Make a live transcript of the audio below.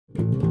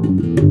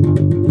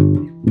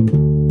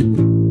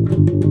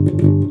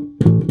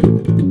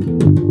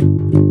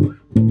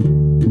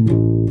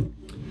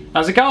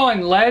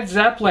Led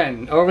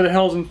Zeppelin, Over the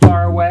Hills and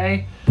Far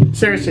Away.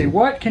 Seriously,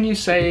 what can you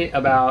say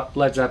about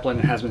Led Zeppelin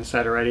that has been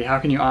said already? How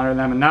can you honor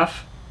them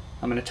enough?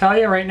 I'm going to tell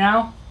you right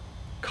now,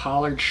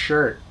 collared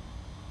shirt.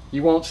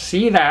 You won't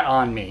see that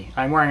on me.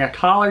 I'm wearing a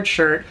collared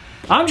shirt.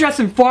 I'm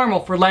dressing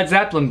formal for Led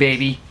Zeppelin,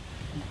 baby.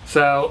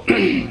 So,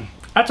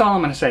 that's all I'm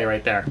going to say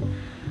right there.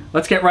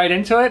 Let's get right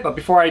into it, but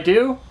before I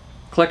do,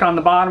 click on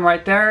the bottom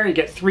right there. You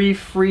get 3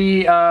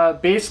 free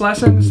bass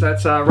lessons.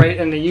 That's right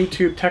in the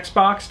YouTube text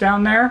box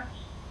down there.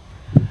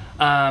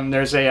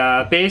 There's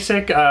a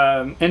basic,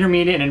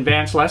 intermediate, and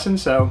advanced lesson,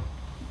 so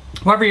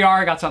whoever you are,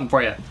 I got something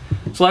for you.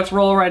 So let's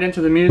roll right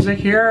into the music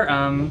here.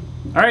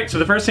 Alright, so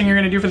the first thing you're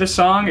going to do for this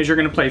song is you're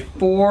going to play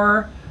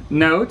 4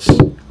 notes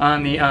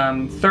on the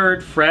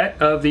 3rd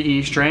fret of the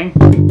E string.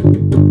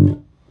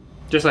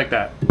 Just like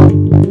that.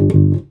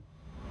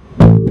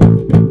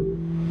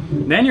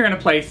 Then you're going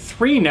to play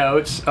 3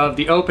 notes of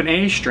the open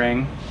A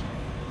string.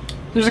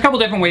 There's a couple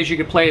different ways you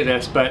could play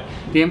this, but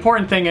the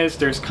important thing is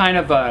there's kind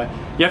of a,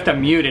 you have to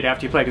mute it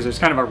after you play because there's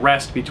kind of a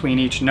rest between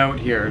each note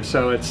here.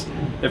 So it's,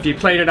 if you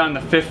played it on the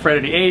 5th fret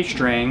of the A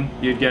string,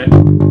 you'd get,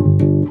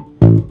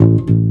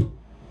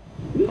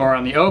 or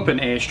on the open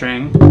A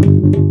string.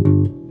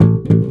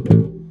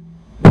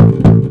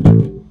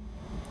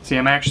 See,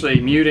 I'm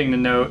actually muting the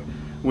note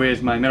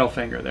with my middle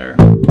finger there.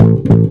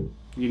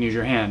 You can use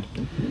your hand.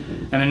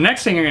 And the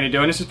next thing you're going to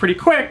do, and this is pretty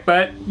quick,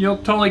 but you'll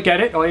totally get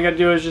it. All you got to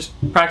do is just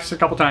practice a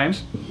couple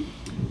times.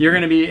 You're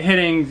going to be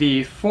hitting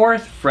the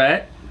 4th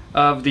fret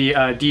of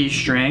the D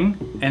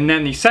string, and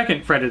then the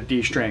 2nd fret of the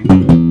D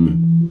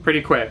string.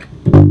 Pretty quick.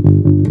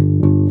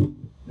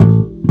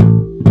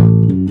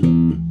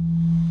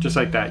 Just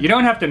like that. You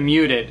don't have to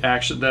mute it,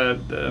 actually.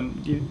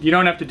 You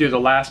don't have to do the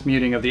last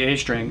muting of the A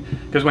string,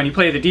 because when you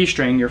play the D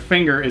string, your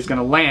finger is going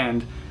to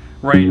land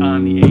right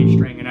on the A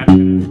string,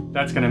 and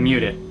that's going to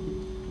mute it.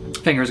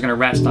 Finger is going to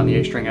rest on the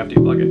A string after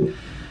you plug it.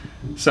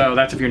 So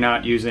that's if you're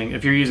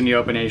using the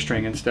open A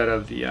string instead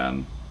of the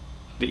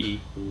E,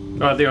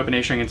 or the open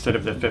A string instead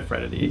of the 5th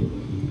fret of the E.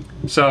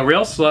 So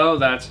real slow,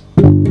 that's.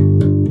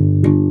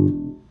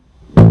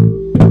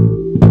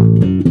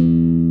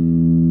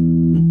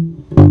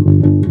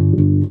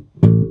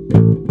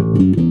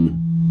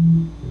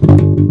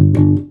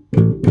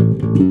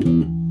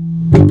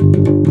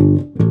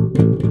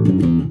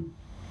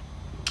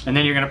 And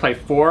then you're going to play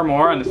 4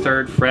 more on the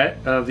 3rd fret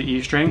of the E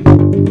string.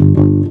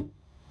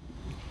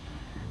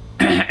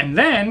 And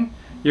then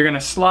you're going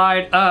to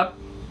slide up.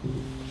 I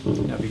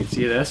don't know if you can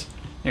see this.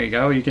 There you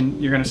go.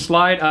 You're going to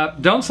slide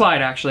up. Don't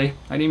slide, actually.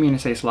 I didn't mean to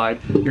say slide.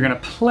 You're going to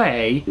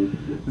play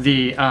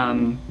the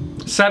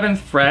 7th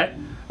fret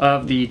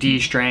of the D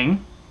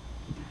string,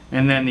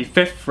 and then the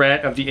 5th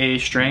fret of the A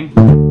string,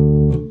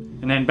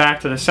 and then back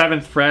to the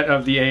 7th fret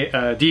of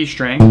the D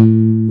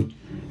string,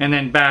 and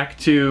then back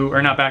to,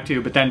 or not back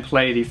to, but then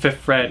play the 5th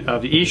fret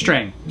of the E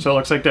string. So it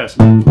looks like this.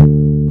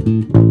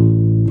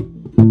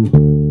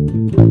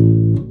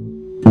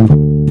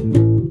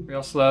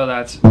 Real slow,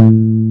 that's.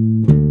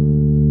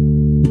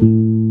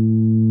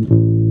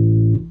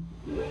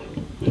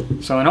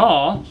 So in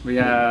all, we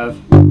have.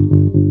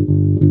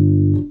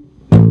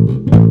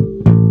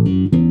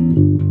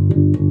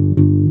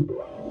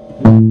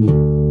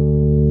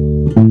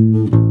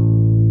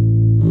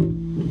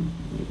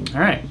 All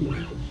right.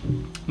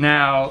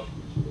 Now,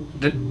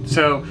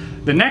 so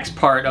the next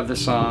part of the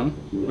song,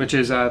 which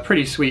is a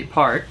pretty sweet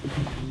part,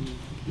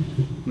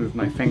 move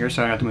my finger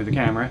so I don't have to move the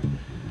camera.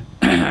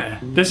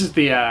 This is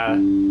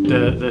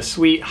the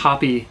sweet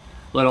hoppy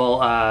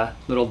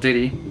little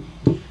ditty.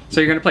 So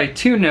you're going to play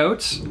 2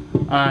 notes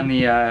on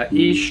the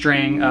E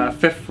string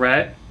 5th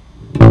fret,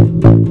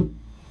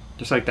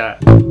 just like that.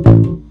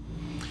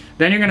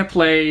 Then you're going to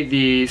play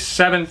the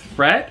 7th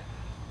fret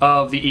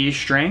of the E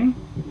string,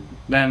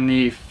 then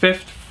the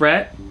 5th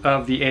fret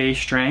of the A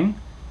string,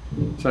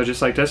 so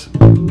just like this.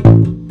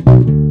 And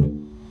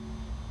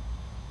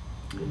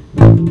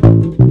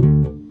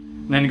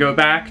then go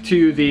back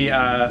to the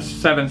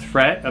 7th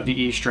fret of the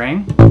E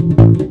string,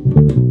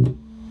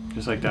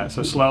 just like that.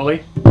 So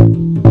slowly,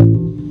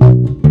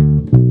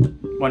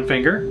 1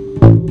 finger,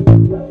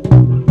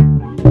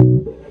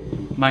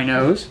 my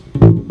nose,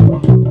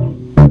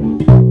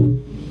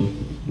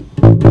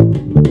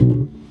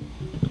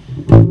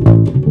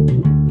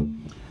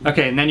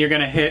 okay, and then you're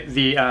going to hit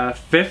the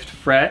 5th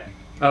fret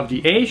of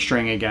the A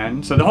string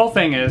again. So the whole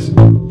thing is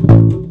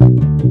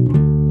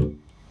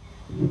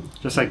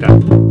just like that.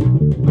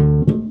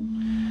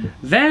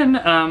 Then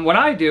what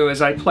I do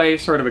is I play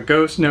sort of a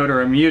ghost note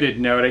or a muted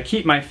note. I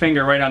keep my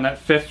finger right on that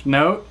 5th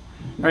note,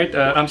 right?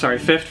 I'm sorry,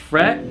 5th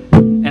fret,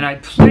 and I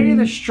play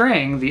the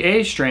string, the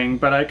A string,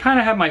 but I kind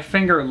of have my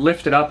finger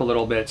lifted up a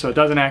little bit so it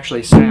doesn't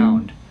actually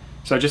sound.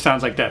 So it just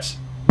sounds like this.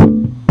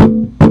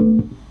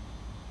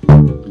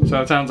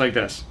 So it sounds like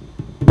this.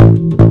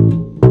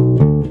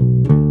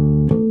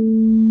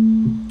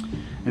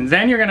 And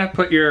then you're gonna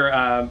put your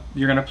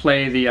you're gonna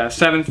play the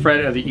 7th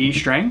fret of the E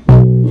string,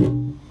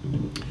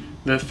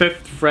 the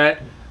 5th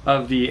fret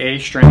of the A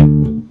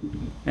string,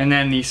 and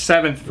then the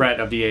 7th fret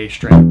of the A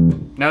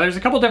string. Now there's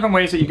a couple different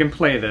ways that you can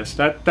play this.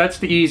 That's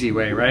the easy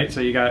way, right?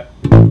 So you got...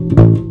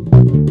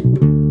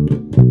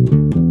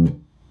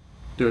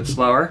 Do it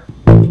slower.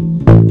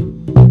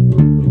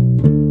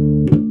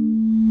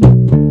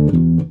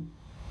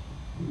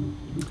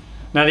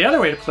 Now the other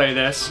way to play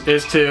this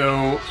is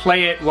to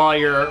play it while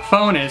your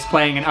phone is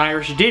playing an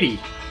Irish ditty.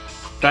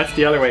 That's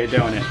the other way of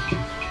doing it.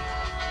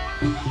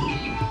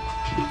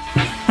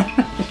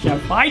 I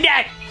can't find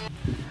it!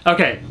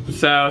 Okay,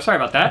 so sorry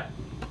about that.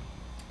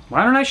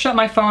 Why don't I shut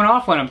my phone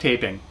off when I'm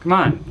taping? Come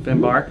on,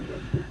 Finbar.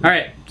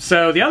 Alright,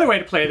 so the other way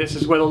to play this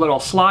is with a little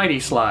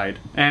slidey slide.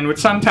 And with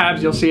some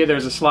tabs you'll see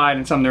there's a slide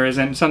and some there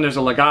isn't. Some there's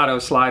a legato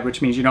slide,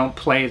 which means you don't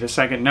play the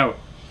second note.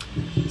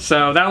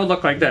 So that would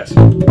look like this.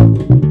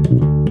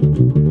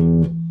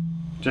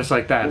 Just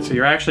like that. So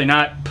you're actually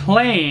not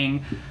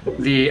playing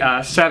the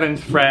 7th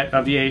fret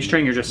of the A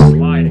string, you're just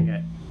sliding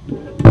it.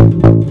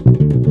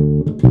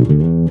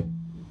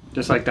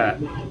 Just like that.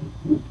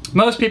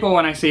 Most people,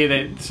 when I see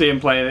them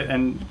play it,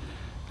 and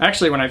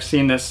actually when I've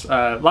seen this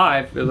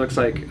live, it looks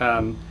like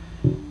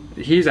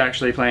he's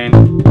actually playing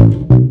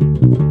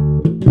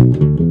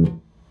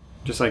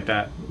just like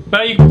that.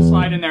 But you can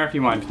slide in there if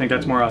you want, if you think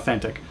that's more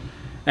authentic.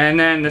 And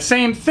then the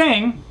same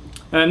thing,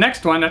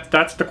 next one,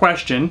 that's the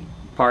question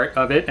part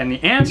of it, and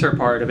the answer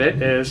part of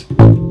it is...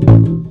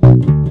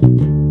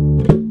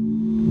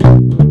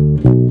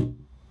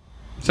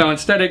 So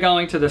instead of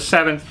going to the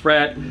 7th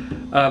fret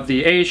of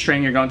the A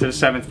string, you're going to the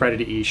 7th fret of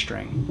the E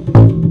string.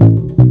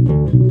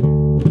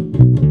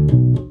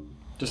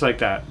 Just like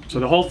that. So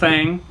the whole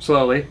thing,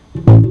 slowly.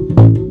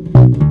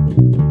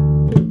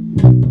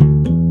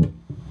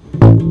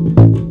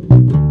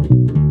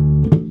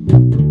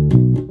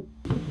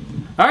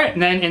 Alright,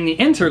 and then in the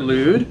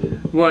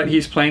interlude, what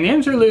he's playing, the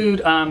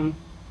interlude,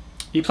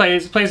 he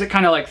plays it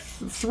kind of like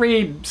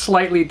 3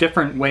 slightly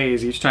different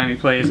ways each time he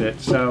plays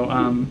it. So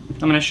I'm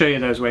going to show you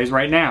those ways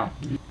right now.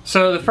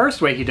 So the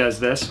first way he does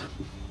this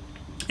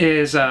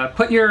is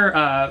put your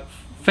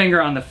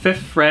finger on the 5th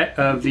fret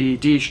of the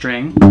D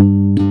string.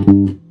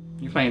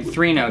 You're playing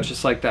 3 notes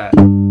just like that.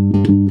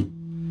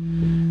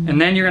 And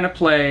then you're going to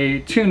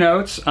play 2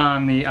 notes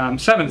on the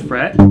 7th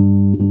fret.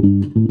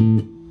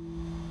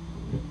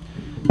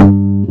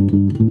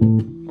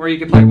 Or you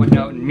could play 1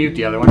 note and mute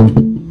the other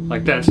one,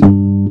 like this.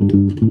 And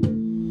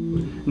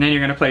then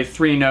you're going to play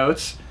 3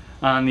 notes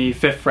on the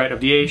 5th fret of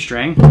the A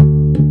string.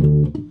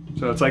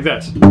 So it's like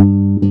this.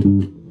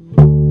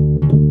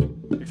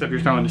 Except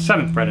you're throwing the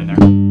 7th fret in there.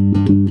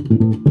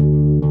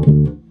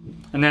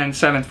 And then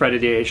 7th fret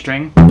of the A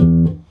string.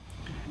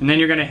 And then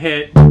you're going to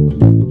hit...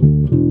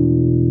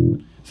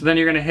 So then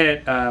you're going to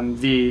hit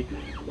the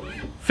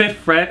 5th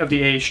fret of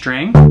the A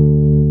string.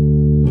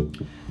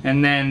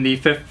 And then the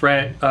 5th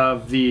fret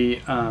of the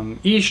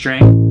E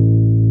string.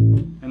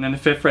 And then the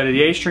 5th fret of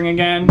the A string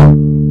again.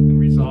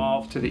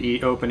 Resolve to the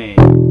E open A.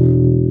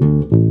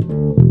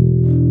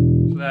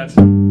 So that's...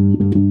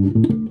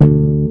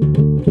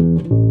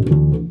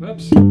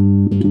 Whoops.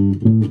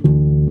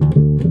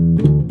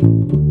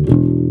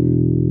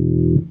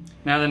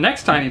 Now the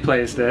next time he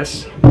plays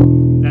this,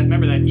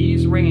 remember that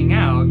E's ringing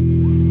out,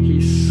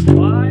 he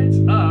slides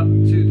up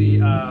to the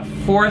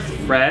 4th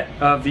fret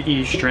of the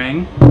E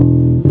string.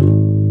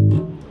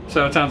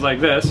 So it sounds like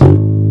this. So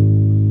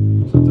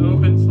it's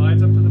open,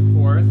 slides up to the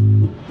 4th,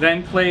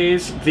 then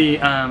plays the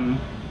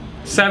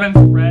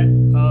 7th fret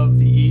of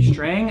the E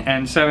string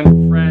and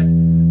 7th fret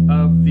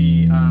of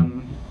the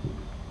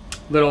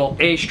little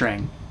A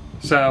string.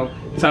 So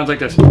it sounds like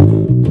this.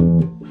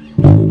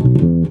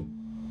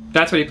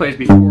 That's what he plays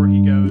before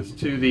he goes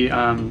to the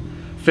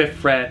 5th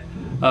fret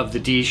of the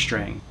D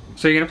string.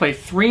 So you're going to play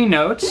 3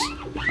 notes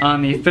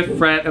on the 5th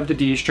fret of the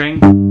D string.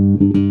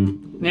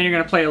 Then you're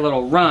going to play a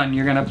little run.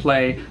 You're going to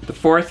play the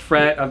 4th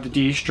fret of the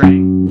D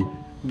string,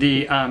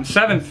 the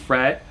 7th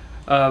fret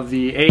of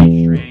the A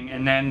string,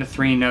 and then the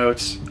 3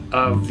 notes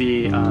of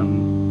the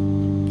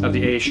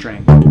A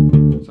string.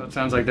 So it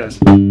sounds like this.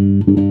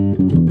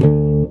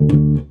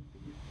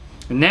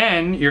 And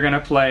then you're going to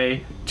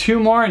play 2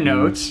 more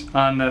notes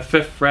on the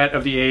 5th fret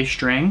of the A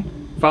string,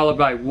 followed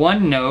by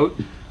 1 note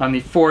on the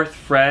 4th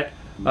fret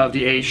of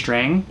the A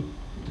string.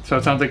 So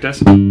it sounds like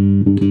this.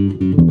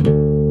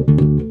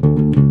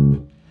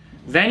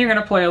 Then you're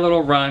going to play a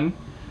little run,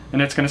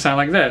 and it's going to sound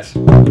like this.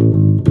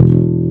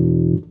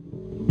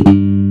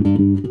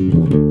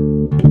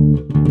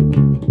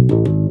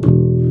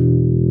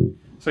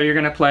 So you're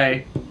going to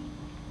play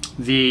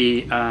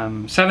the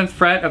 7th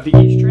fret of the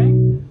E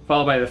string,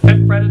 followed by the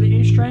 5th fret of the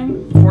E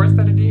string,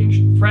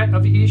 4th fret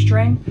of the E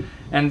string,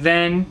 and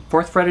then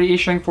 4th fret of the E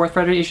string, 4th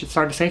fret of the E string, it's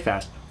hard to say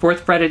fast, 4th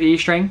fret of the E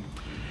string,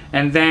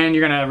 and then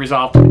you're going to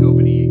resolve to the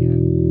open E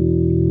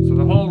again. So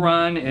the whole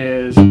run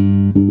is...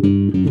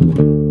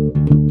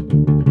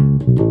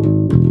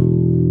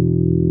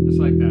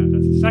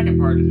 second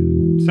part,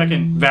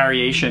 second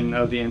variation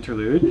of the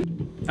interlude.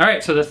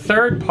 Alright, so the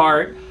third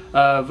part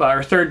of,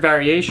 or third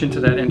variation to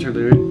that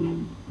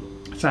interlude,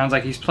 sounds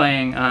like he's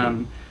playing,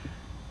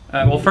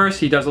 well first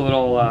he does a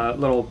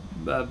little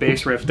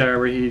bass riff there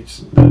where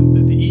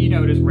the E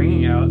note is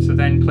ringing out, so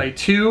then play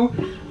 2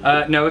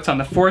 notes on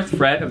the 4th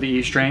fret of the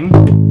E string,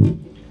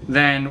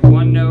 then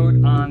 1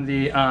 note on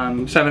the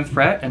 7th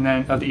fret and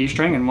then of the E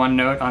string, and 1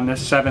 note on the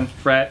 7th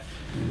fret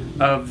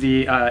of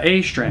the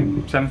A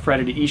string, 7th fret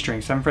of the E string,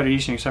 7th fret of the E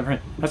string, 7th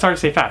fret. That's hard to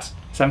say fast.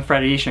 7th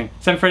fret of the E string,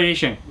 7th fret of the E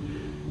string.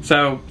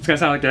 So it's gonna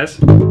sound like this.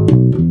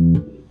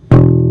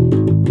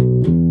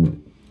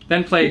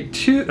 Then play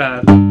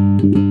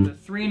the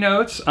 3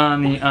 notes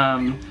on the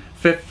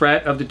 5th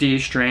fret of the D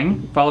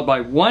string, followed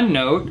by 1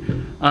 note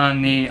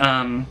on the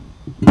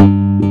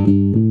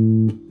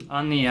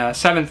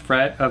 7th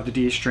fret of the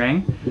D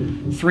string,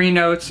 3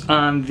 notes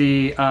on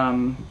the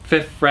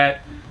 5th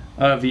fret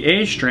of the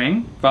A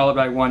string, followed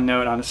by 1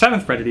 note on the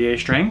 7th fret of the A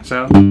string.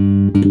 So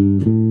then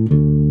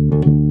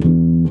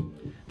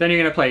you're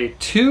going to play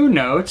 2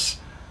 notes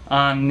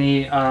on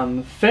the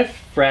 5th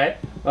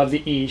fret of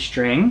the E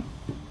string,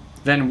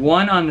 then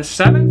 1 on the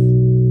 7th,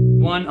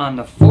 1 on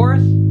the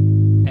 4th,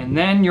 and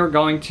then you're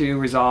going to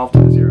resolve to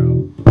the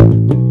 0.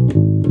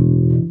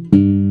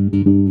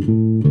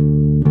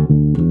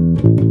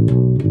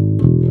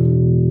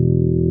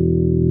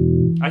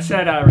 I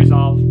said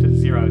resolve to the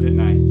 0, didn't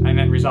I? I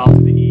meant resolve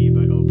to the E,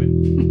 but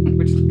open,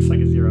 which looks like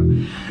a 0.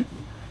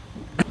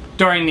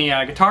 During the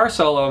guitar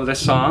solo of this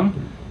song,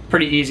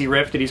 pretty easy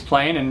riff that he's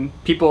playing, and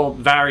people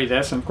vary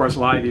this, and of course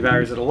Livey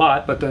varies it a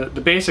lot, but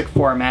the basic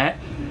format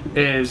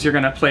is you're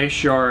going to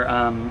place your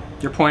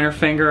pointer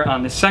finger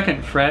on the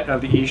 2nd fret of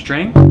the E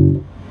string,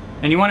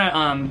 and you want to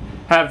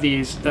have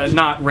these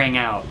not ring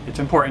out. It's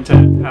important to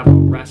have a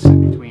rest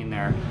in between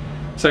there.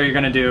 So you're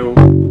going to do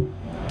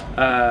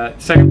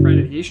 2nd fret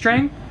of the E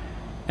string,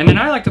 and then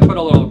I like to put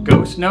a little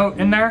ghost note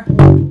in there.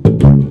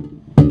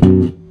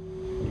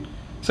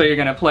 So you're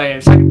going to play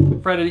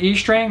 2nd fret of the E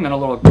string, then a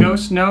little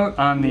ghost note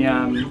on the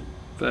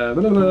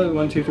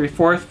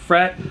 4th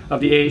fret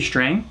of the A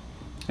string,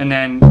 and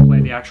then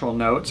play the actual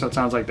note, so it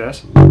sounds like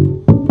this.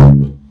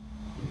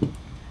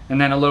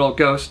 And then a little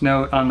ghost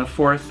note on the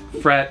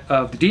 4th fret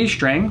of the D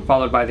string,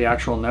 followed by the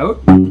actual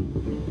note.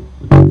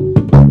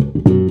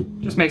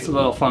 Just makes it a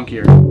little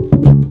funkier.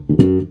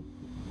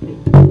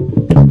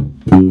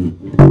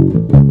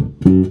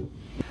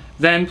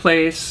 Then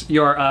place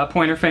your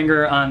pointer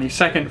finger on the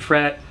 2nd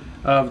fret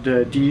of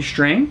the D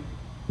string,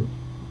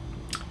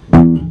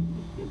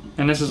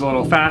 and this is a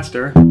little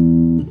faster,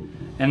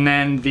 and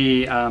then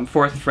the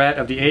 4th fret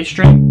of the A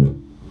string,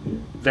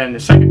 then the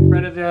 2nd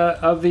fret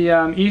of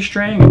the E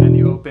string, and then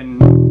the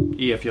open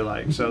E if you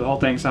like. So the whole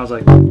thing sounds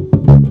like.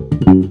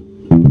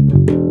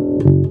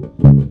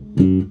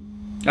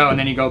 Oh, and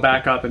then you go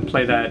back up and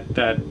play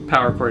that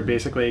power chord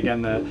basically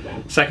again, the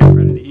 2nd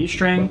fret of the E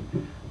string,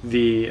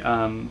 the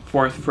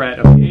 4th fret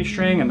of the A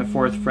string, and the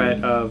 4th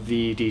fret of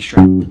the D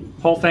string.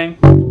 Whole thing.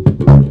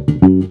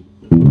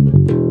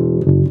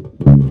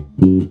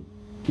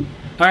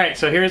 Alright,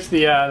 so here's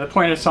the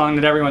point of the song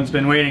that everyone's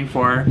been waiting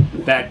for,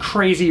 that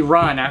crazy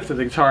run after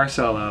the guitar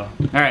solo.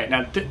 Alright,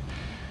 now,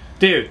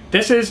 dude,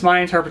 this is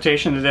my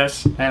interpretation of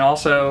this, and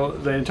also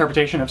the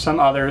interpretation of some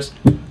others.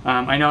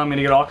 I know I'm going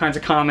to get all kinds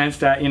of comments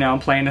that, you know, I'm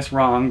playing this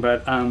wrong,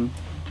 but,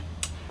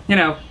 you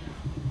know,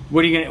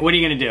 what are you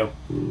gonna do?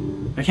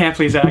 I can't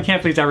please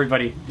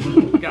everybody.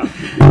 Go.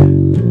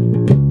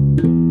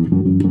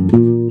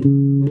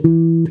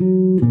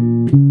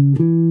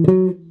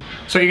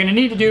 So what you're going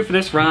to need to do for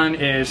this run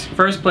is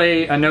first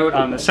play a note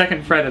on the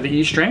 2nd fret of the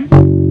E string,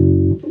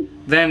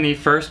 then the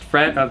 1st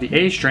fret of the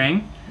A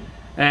string,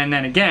 and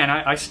then again,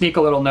 I sneak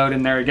a little note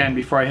in there again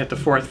before I hit the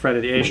 4th fret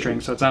of the A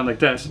string, so it sounds like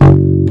this.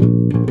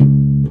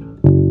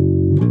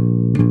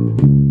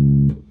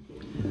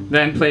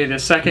 Then play the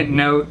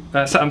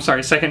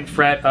 2nd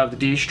fret of the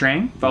D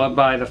string, followed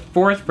by the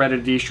 4th fret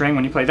of the D string.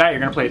 When you play that, you're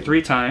going to play it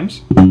 3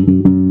 times.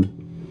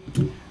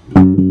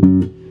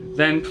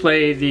 Then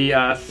play the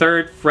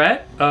 3rd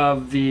fret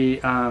of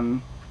the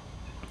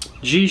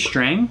G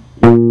string,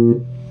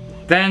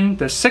 then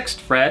the 6th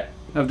fret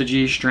of the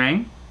G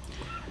string,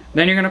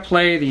 then you're going to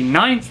play the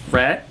 9th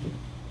fret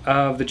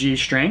of the G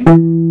string,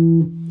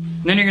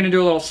 then you're going to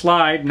do a little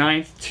slide,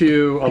 9th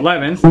to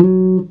 11th,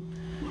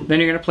 then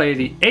you're going to play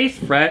the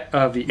 8th fret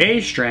of the A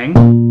string,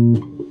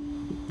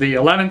 the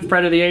 11th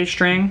fret of the A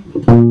string,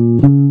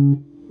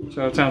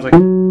 so it sounds like.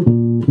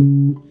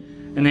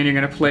 And then you're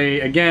going to play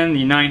again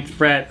the 9th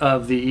fret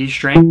of the E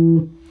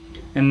string,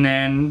 and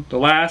then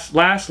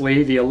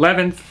lastly the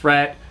 11th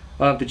fret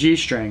of the G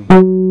string.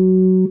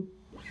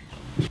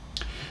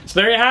 So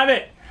there you have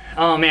it.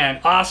 Oh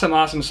man,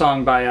 awesome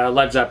song by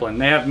Led Zeppelin.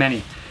 They have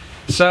many.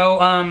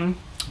 So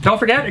don't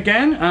forget,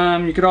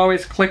 again, you could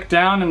always click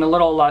down in the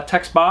little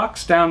text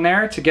box down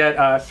there to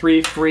get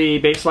 3 free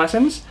bass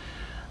lessons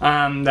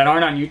that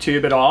aren't on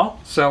YouTube at all.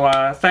 So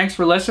thanks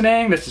for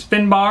listening. This is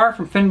Finbar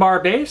from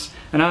Finbar Bass,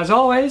 and as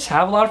always,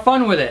 have a lot of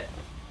fun with it.